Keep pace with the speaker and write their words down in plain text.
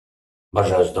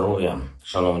Бажаю здоров'я,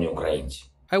 шановні українці.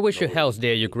 I wish you health,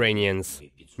 dear Ukrainians.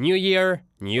 New year,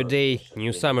 new day,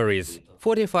 new summaries.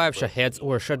 45 Shaheds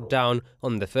were shot down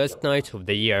on the first night of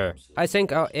the year. I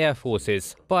thank our air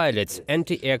forces, pilots,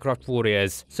 anti-aircraft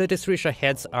warriors. 33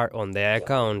 Shaheds are on their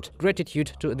account.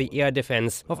 Gratitude to the air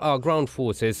defense of our ground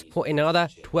forces for another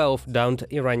 12 downed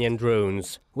Iranian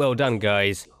drones. Well done,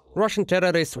 guys. Russian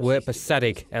terrorists were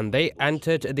pathetic, and they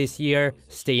entered this year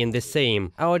staying the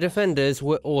same. Our defenders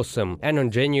were awesome, and on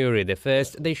January the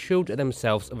 1st they showed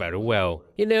themselves very well.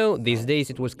 You know, these days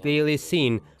it was clearly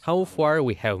seen how far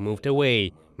we have moved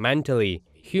away, mentally,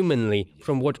 humanly,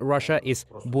 from what Russia is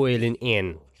boiling in.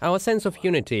 Our sense of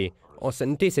unity,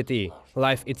 authenticity,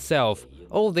 life itself,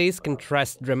 all this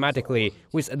contrasts dramatically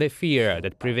with the fear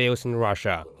that prevails in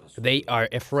Russia. They are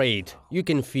afraid. You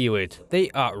can feel it. They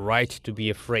are right to be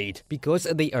afraid, because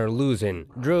they are losing.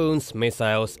 Drones,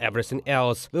 missiles, everything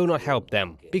else will not help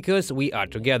them, because we are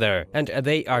together, and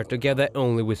they are together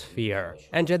only with fear.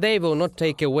 And they will not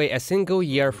take away a single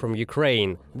year from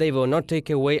Ukraine. They will not take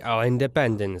away our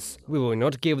independence. We will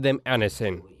not give them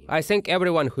anything. I thank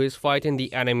everyone who is fighting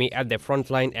the enemy at the front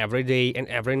line every day and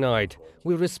every night.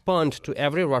 We respond to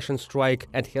every Russian strike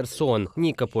at Kherson,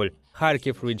 Nikopol,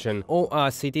 Kharkiv region, all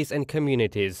our cities and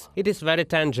communities. It is very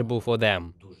tangible for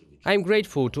them. I am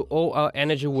grateful to all our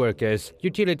energy workers,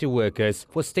 utility workers,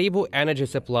 for stable energy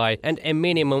supply and a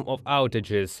minimum of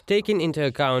outages, taking into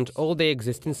account all the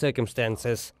existing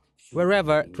circumstances.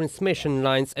 Wherever transmission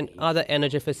lines and other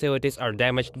energy facilities are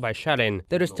damaged by shelling,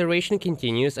 the restoration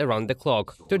continues around the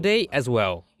clock, today as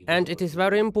well. And it is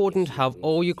very important how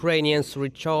all Ukrainians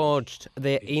recharged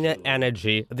their inner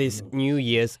energy this New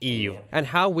Year's Eve, and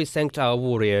how we thanked our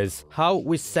warriors, how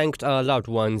we thanked our loved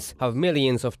ones, how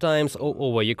millions of times all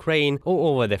over Ukraine, all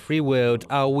over the free world,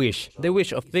 our wish, the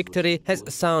wish of victory, has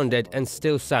sounded and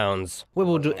still sounds. We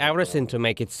will do everything to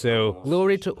make it so.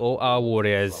 Glory to all our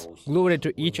warriors. Glory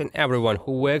to each and everyone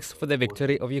who works for the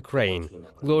victory of Ukraine.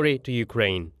 Glory to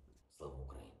Ukraine.